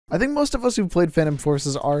I think most of us who've played Phantom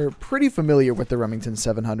Forces are pretty familiar with the Remington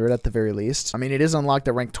 700 at the very least. I mean, it is unlocked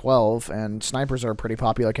at rank 12, and snipers are a pretty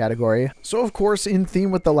popular category. So of course, in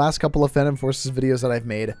theme with the last couple of Phantom Forces videos that I've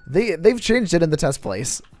made, they've changed it in the test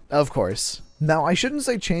place. Of course. Now, I shouldn't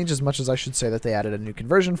say change as much as I should say that they added a new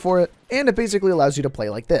conversion for it, and it basically allows you to play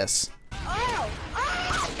like this.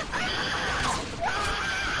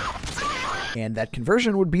 And that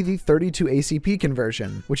conversion would be the 32 ACP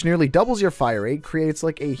conversion, which nearly doubles your fire rate, creates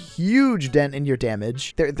like a huge dent in your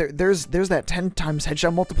damage. There's that 10 times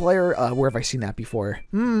headshot multiplier. Where have I seen that before?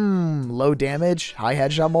 Low damage, high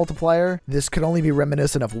headshot multiplier. This could only be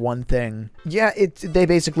reminiscent of one thing. Yeah, they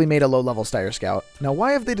basically made a low-level Steyr Scout. Now,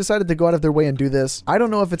 why have they decided to go out of their way and do this? I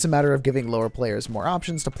don't know if it's a matter of giving lower players more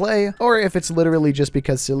options to play, or if it's literally just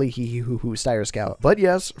because silly hee-hee-hoo-hoo Steyr Scout. But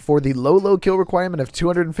yes, for the low kill requirement of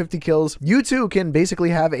 250 kills, you too can basically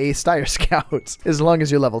have a Steyr Scout, as long as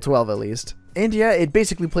you're level 12 at least. And yeah, it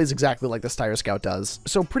basically plays exactly like the Steyr Scout does.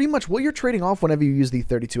 So pretty much what you're trading off whenever you use the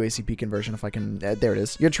 32 ACP conversion, if I can, there it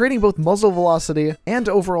is. You're trading both muzzle velocity and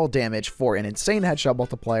overall damage for an insane headshot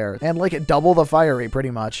multiplier, and like double the fire rate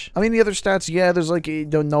pretty much. I mean, the other stats, yeah, there's like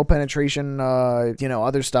no penetration, you know,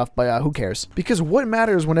 other stuff, but who cares? Because what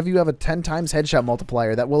matters whenever you have a 10 times headshot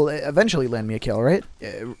multiplier that will eventually land me a kill, right?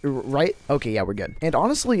 Right? Okay, yeah, we're good. And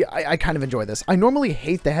honestly, I kind of enjoy this. I normally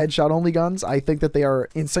hate the headshot only guns. I think that they are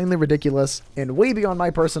insanely ridiculous and way beyond my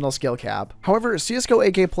personal skill cap. However, CSGO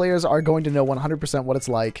AK players are going to know 100% what it's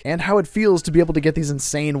like and how it feels to be able to get these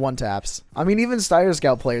insane one-taps. I mean, even Steyr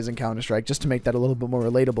Scout players in Counter-Strike, just to make that a little bit more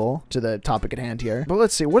relatable to the topic at hand here. But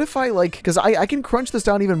let's see, what if I like, because I can crunch this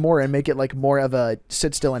down even more and make it like more of a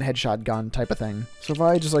sit still and headshot gun type of thing. So if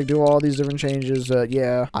I just like do all these different changes,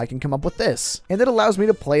 yeah, I can come up with this. And it allows me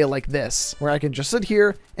to play it like this, where I can just sit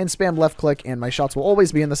here and spam left click and my shots will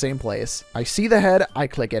always be in the same place. I see the head, I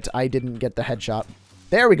click it. I didn't get the headshot.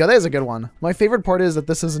 There we go. There's a good one. My favorite part is that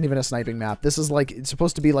this isn't even a sniping map. This is like, it's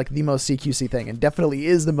supposed to be like the most CQC thing, and definitely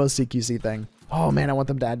is the most CQC thing. Oh man, I want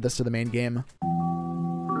them to add this to the main game.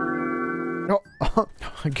 No,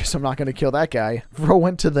 I guess I'm not going to kill that guy. Bro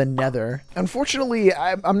went to the nether. Unfortunately,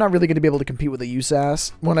 I'm not really going to be able to compete with a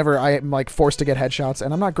USAS whenever I'm like forced to get headshots,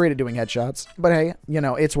 and I'm not great at doing headshots. But hey, you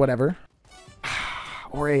know, it's whatever.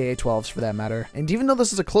 Or AA-12s for that matter. And even though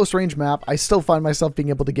this is a close range map, I still find myself being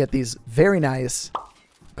able to get these very nice,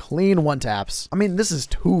 clean one-taps. I mean, this is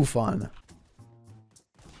too fun.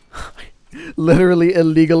 Literally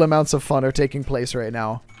illegal amounts of fun are taking place right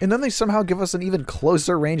now. And then they somehow give us an even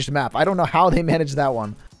closer ranged map. I don't know how they managed that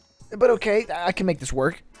one. But okay, I can make this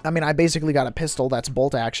work. I mean, I basically got a pistol that's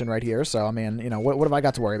bolt action right here. So, I mean, you know, what have I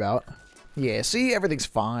got to worry about? Yeah, see, everything's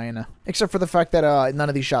fine. Except for the fact that none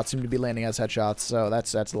of these shots seem to be landing as headshots, so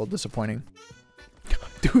that's a little disappointing.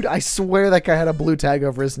 Dude, I swear that guy had a blue tag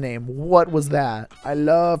over his name. What was that? I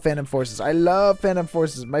love Phantom Forces. I love Phantom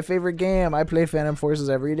Forces. My favorite game. I play Phantom Forces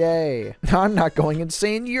every day. I'm not going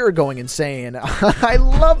insane. You're going insane. I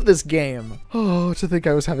love this game. Oh, to think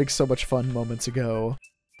I was having so much fun moments ago.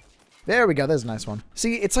 There we go. There's a nice one.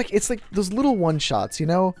 See, it's like those little one shots, you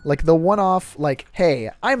know, like the one off, like, hey,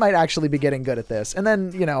 I might actually be getting good at this. And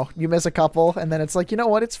then, you know, you miss a couple and then it's like, you know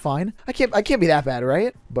what? It's fine. I can't be that bad,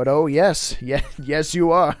 right? But oh, yes. Yeah, yes,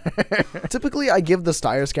 you are. Typically, I give the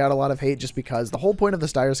Steyr Scout a lot of hate just because the whole point of the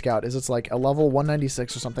Steyr Scout is it's like a level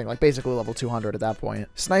 196 or something, like basically level 200 at that point.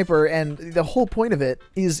 Sniper, and the whole point of it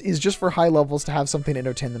is just for high levels to have something to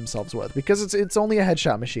entertain themselves with, because it's only a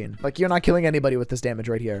headshot machine. Like, you're not killing anybody with this damage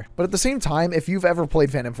right here. But at the same time, if you've ever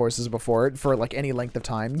played Phantom Forces before for like any length of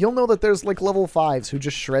time, you'll know that there's like level 5s who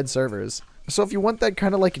just shred servers. So if you want that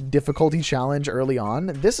kind of like difficulty challenge early on,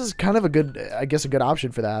 this is kind of a good, I guess, a good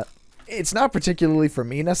option for that. It's not particularly for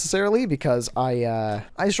me necessarily because I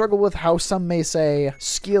struggle with how some may say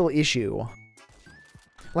skill issue.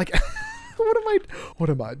 Like, what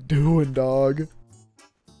am I doing, dog?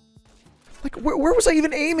 Like, where was I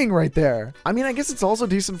even aiming right there? I mean, I guess it's also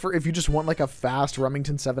decent for if you just want like a fast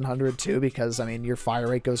Remington 700 too, because I mean, your fire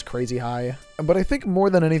rate goes crazy high. But I think more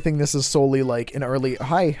than anything, this is solely like an early,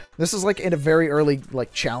 this is like in a very early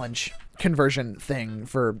like challenge conversion thing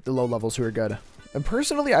for the low levels who are good. And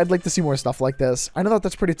personally, I'd like to see more stuff like this. I know that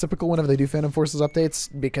that's pretty typical whenever they do Phantom Forces updates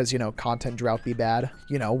because, you know, content drought be bad.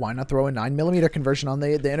 You know, why not throw a 9mm conversion on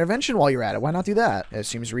the intervention while you're at it? Why not do that? It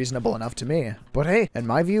seems reasonable enough to me. But hey, in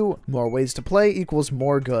my view, more ways to play equals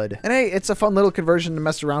more good. And hey, it's a fun little conversion to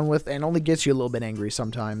mess around with and only gets you a little bit angry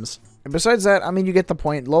sometimes. And besides that, I mean, you get the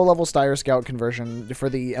point. Low-level Steyr Scout conversion for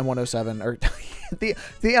the M107, or the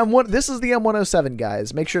M1. This is the M107,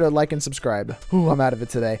 guys. Make sure to like and subscribe. Ooh, I'm out of it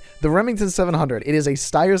today. The Remington 700. It is a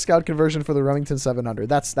Steyr Scout conversion for the Remington 700.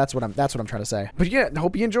 That's what I'm trying to say. But yeah,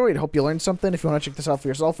 hope you enjoyed. Hope you learned something. If you want to check this out for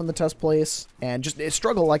yourself in the test place and just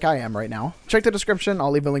struggle like I am right now, check the description. I'll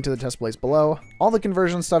leave a link to the test place below. All the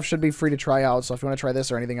conversion stuff should be free to try out. So if you want to try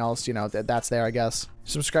this or anything else, you know, that's there, I guess.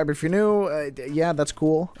 Subscribe if you're new. Yeah, that's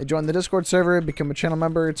cool. Join the Discord server, become a channel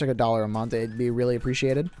member. It's like $1 a month. It'd be really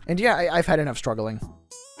appreciated. And yeah, I've had enough struggling.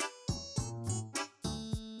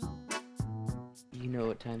 You know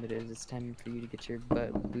what time it is. It's time for you to get your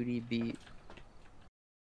butt booty beat.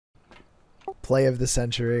 Play of the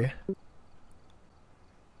century.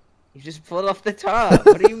 You just pulled off the top.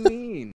 What do you mean?